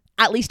without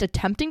at least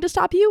attempting to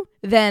stop you,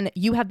 then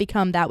you have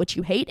become that which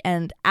you hate.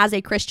 And as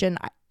a Christian,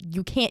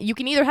 you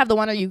can either have the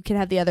one or you can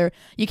have the other.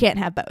 You can't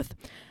have both.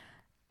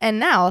 And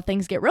now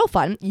things get real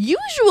fun.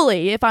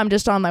 Usually, if I'm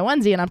just on my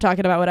onesie and I'm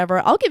talking about whatever,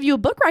 I'll give you a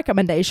book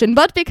recommendation.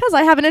 But because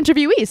I have an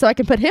interviewee, so I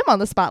can put him on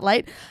the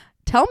spotlight,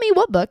 tell me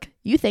what book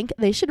you think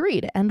they should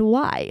read and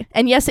why.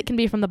 And yes, it can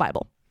be from the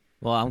Bible.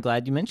 Well, I'm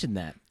glad you mentioned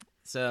that.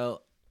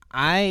 So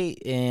I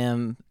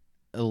am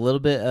a little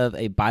bit of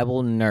a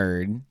Bible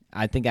nerd.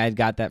 I think I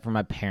got that from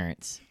my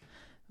parents.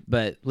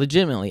 But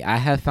legitimately, I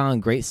have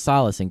found great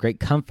solace and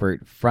great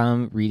comfort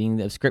from reading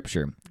the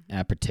Scripture,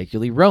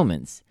 particularly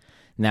Romans.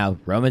 Now,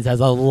 Romans has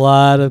a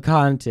lot of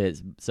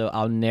content, so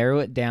I'll narrow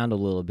it down a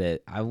little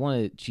bit. I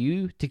wanted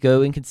you to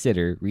go and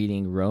consider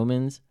reading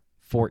Romans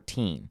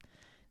 14.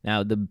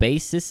 Now, the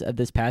basis of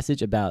this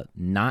passage about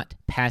not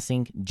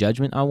passing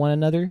judgment on one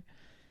another,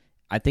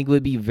 I think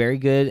would be very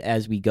good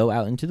as we go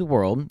out into the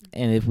world,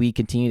 and if we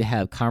continue to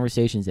have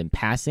conversations in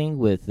passing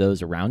with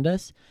those around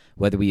us,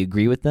 whether we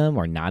agree with them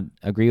or not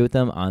agree with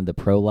them on the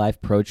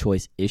pro-life,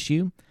 pro-choice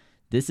issue,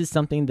 this is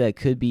something that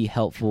could be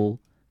helpful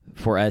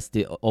for us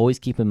to always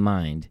keep in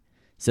mind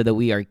so that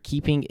we are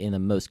keeping in the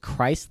most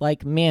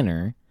Christ-like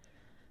manner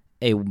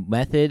a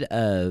method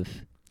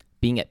of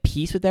being at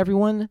peace with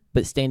everyone,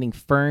 but standing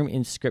firm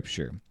in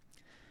Scripture.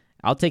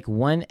 I'll take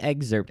one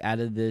excerpt out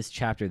of this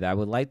chapter that I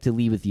would like to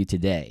leave with you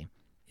today.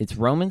 It's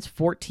Romans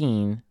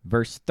 14,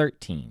 verse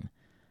 13.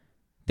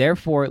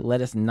 Therefore, let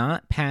us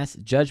not pass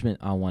judgment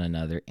on one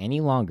another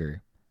any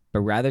longer, but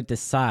rather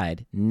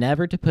decide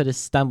never to put a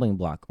stumbling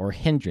block or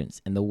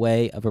hindrance in the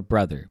way of a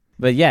brother.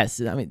 But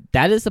yes, I mean,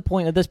 that is the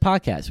point of this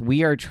podcast.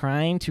 We are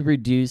trying to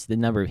reduce the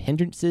number of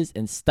hindrances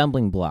and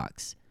stumbling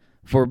blocks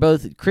for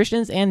both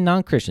Christians and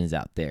non-Christians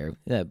out there,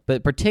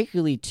 but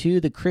particularly to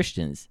the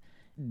Christians.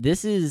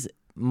 This is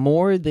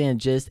more than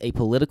just a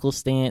political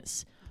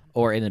stance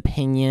or an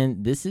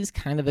opinion. This is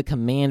kind of a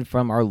command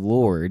from our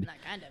Lord. Not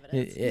kind of,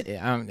 it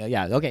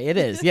is. It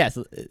is. Yes,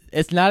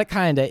 it's not a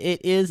kinda.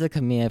 It is a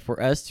command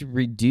for us to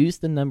reduce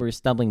the number of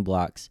stumbling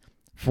blocks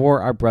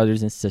for our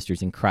brothers and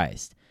sisters in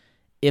Christ.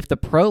 If the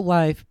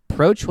pro-life,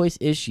 pro-choice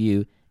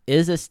issue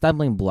is a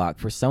stumbling block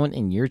for someone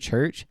in your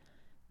church,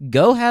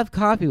 go have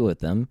coffee with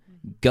them.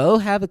 Go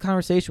have a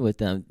conversation with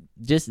them.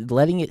 Just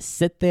letting it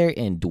sit there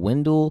and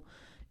dwindle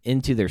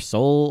into their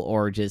soul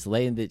or just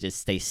letting it just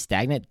stay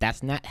stagnant,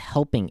 that's not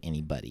helping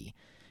anybody.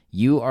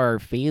 You are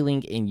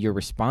failing in your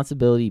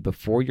responsibility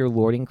before your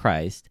Lord in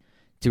Christ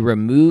to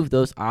remove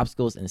those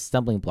obstacles and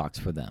stumbling blocks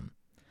for them.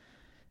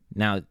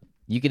 Now,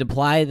 you can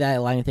apply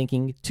that line of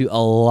thinking to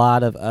a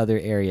lot of other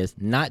areas,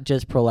 not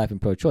just pro-life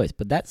and pro-choice,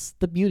 but that's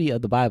the beauty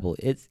of the Bible.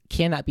 It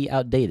cannot be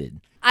outdated.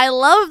 I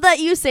love that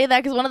you say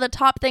that because one of the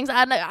top things,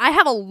 I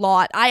have a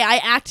lot. I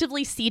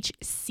actively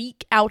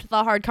seek out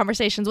the hard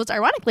conversations, which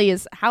ironically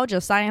is how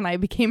Josiah and I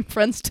became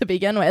friends to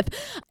begin with.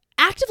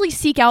 Actively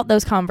seek out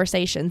those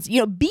conversations.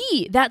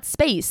 Be that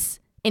space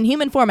in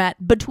human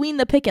format between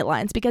the picket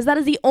lines, because that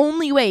is the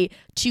only way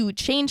to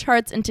change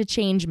hearts and to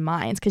change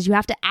minds, because you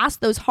have to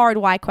ask those hard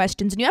why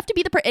questions, and you have to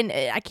be and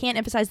I can't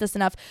emphasize this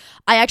enough.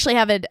 I actually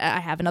have I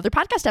have another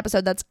podcast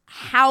episode that's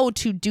how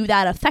to do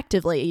that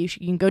effectively. You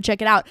can go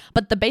check it out.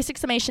 But the basic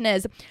summation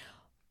is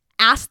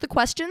ask the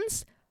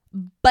questions,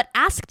 but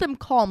ask them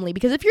calmly,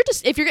 because if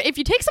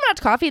you take someone out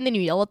to coffee and then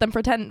you yell at them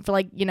for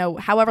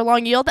however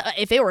long you yelled,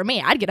 if it were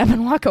me, I'd get up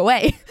and walk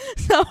away.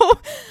 So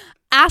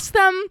ask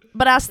them,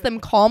 but ask them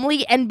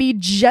calmly and be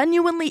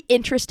genuinely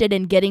interested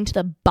in getting to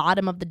the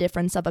bottom of the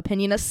difference of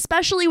opinion,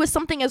 especially with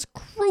something as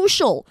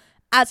crucial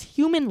as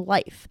human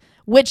life,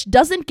 which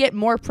doesn't get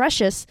more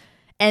precious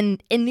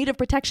and in need of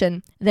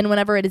protection than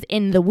whenever it is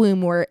in the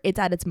womb, where it's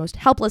at its most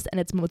helpless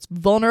and its most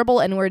vulnerable,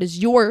 and where it is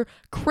your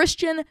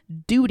Christian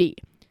duty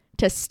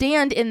to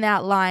stand in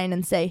that line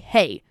and say,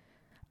 hey,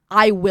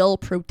 I will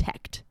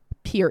protect,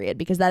 period,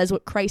 because that is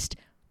what Christ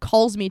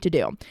calls me to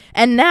do.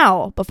 And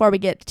now, before we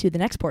get to the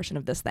next portion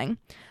of this thing,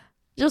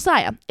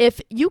 Josiah,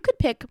 if you could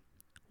pick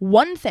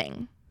one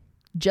thing,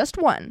 just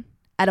one,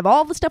 out of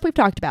all the stuff we've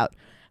talked about,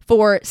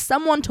 for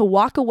someone to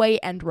walk away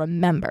and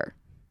remember,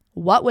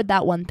 what would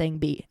that one thing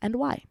be and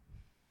why?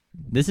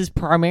 This is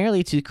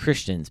primarily to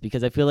Christians,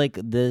 because I feel like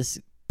this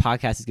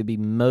podcast is going to be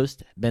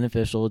most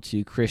beneficial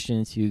to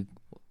Christians,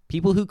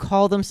 people who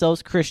call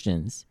themselves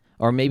Christians,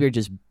 or maybe are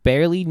just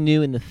barely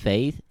new in the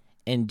faith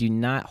and do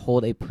not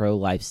hold a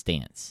pro-life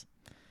stance.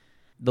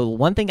 The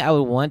one thing I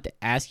would want to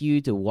ask you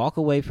to walk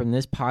away from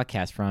this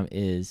podcast from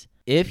is,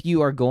 if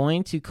you are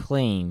going to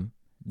claim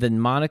the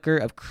moniker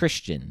of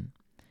Christian,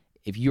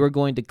 if you are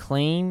going to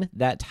claim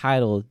that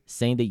title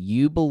saying that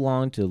you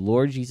belong to the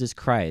Lord Jesus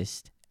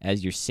Christ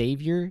as your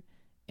Savior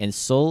and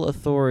sole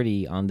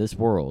authority on this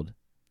world.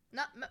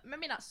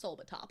 Maybe not sole,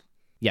 but top.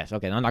 Yes,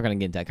 okay, I'm not going to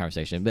get into that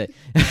conversation, but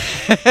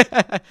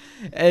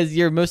as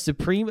your most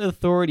supreme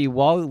authority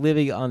while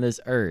living on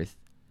this earth,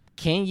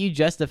 can you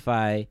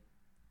justify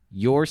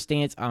your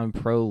stance on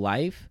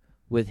pro-life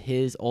with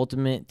his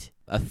ultimate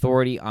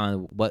authority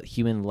on what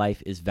human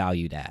life is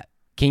valued at?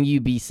 Can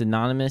you be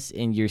synonymous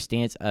in your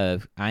stance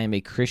of, I am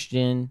a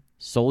Christian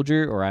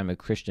soldier or I'm a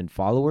Christian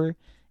follower,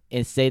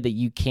 and say that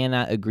you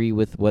cannot agree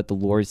with what the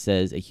Lord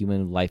says a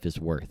human life is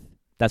worth?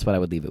 That's what I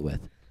would leave it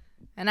with.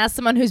 And as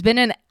someone who's been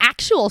an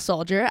actual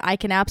soldier, I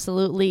can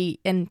absolutely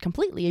and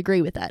completely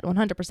agree with that,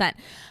 100%.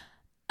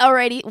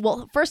 Alrighty,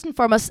 well, first and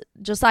foremost,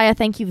 Josiah,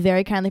 thank you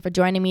very kindly for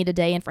joining me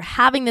today and for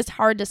having this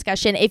hard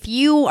discussion. If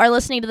you are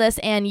listening to this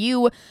and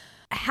you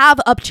have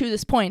up to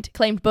this point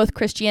claimed both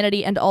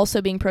Christianity and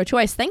also being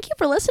pro-choice, thank you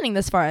for listening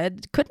this far.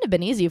 It couldn't have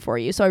been easy for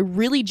you, so I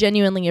really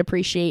genuinely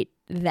appreciate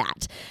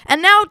that.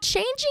 And now,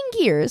 changing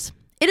gears,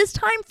 it is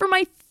time for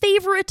my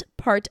favorite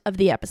part of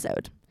the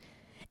episode.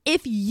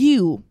 If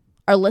you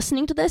are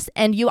listening to this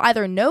and you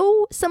either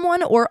know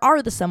someone or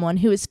are the someone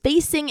who is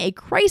facing a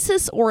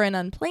crisis or an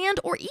unplanned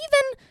or even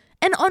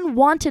an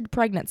unwanted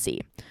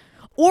pregnancy,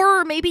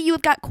 Or maybe you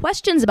have got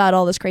questions about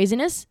all this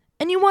craziness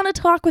and you want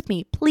to talk with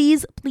me.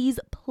 Please, please,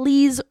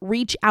 please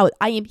reach out.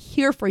 I am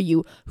here for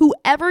you.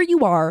 Whoever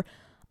you are,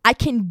 I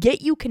can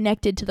get you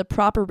connected to the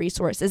proper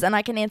resources and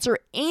I can answer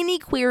any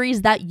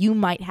queries that you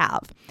might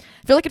have.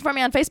 If you're looking for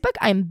me on Facebook,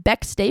 I'm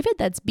Bex David.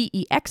 That's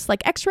BEX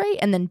like X-ray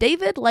and then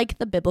David like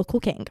the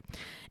biblical king.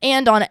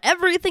 And on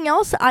everything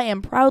else, I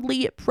am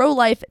proudly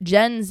pro-life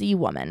Gen Z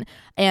woman.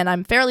 And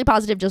I'm fairly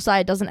positive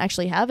Josiah doesn't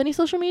actually have any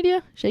social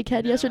media. Shake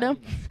head, yes or no?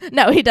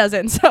 No, he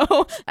doesn't.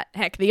 So,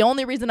 heck, the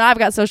only reason I've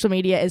got social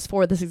media is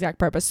for this exact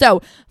purpose.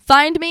 So,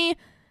 find me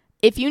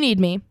if you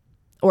need me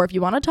or if you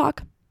want to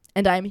talk,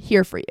 and I'm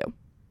here for you,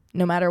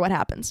 no matter what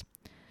happens.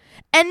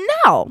 And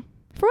now,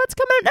 for what's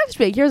coming up next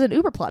week, here's an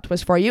Uber plot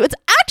twist for you. It's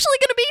actually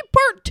going to be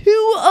part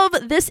 2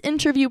 of this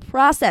interview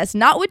process.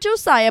 Not with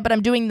Josiah, but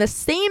I'm doing the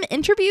same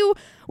interview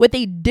with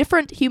a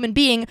different human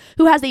being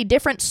who has a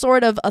different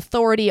sort of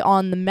authority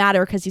on the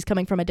matter because he's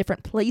coming from a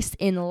different place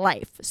in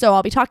life. So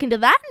I'll be talking to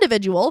that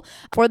individual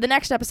for the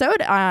next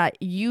episode.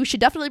 You should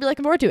definitely be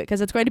looking forward to it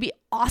because it's going to be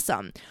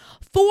awesome.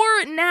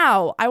 For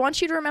now, I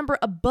want you to remember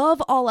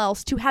above all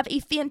else to have a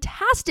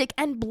fantastic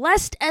and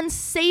blessed and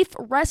safe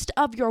rest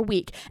of your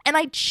week. And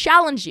I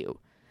challenge you,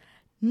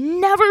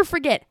 never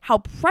forget how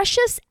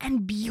precious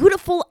and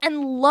beautiful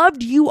and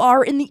loved you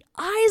are in the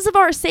eyes of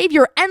our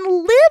Savior and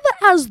live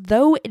as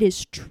though it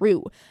is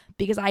true.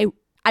 Because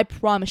I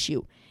promise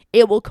you,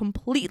 it will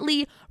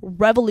completely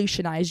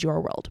revolutionize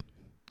your world.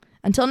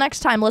 Until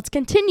next time, let's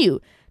continue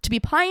to be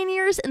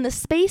pioneers in the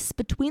space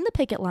between the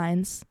picket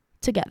lines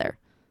together.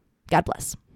 God bless.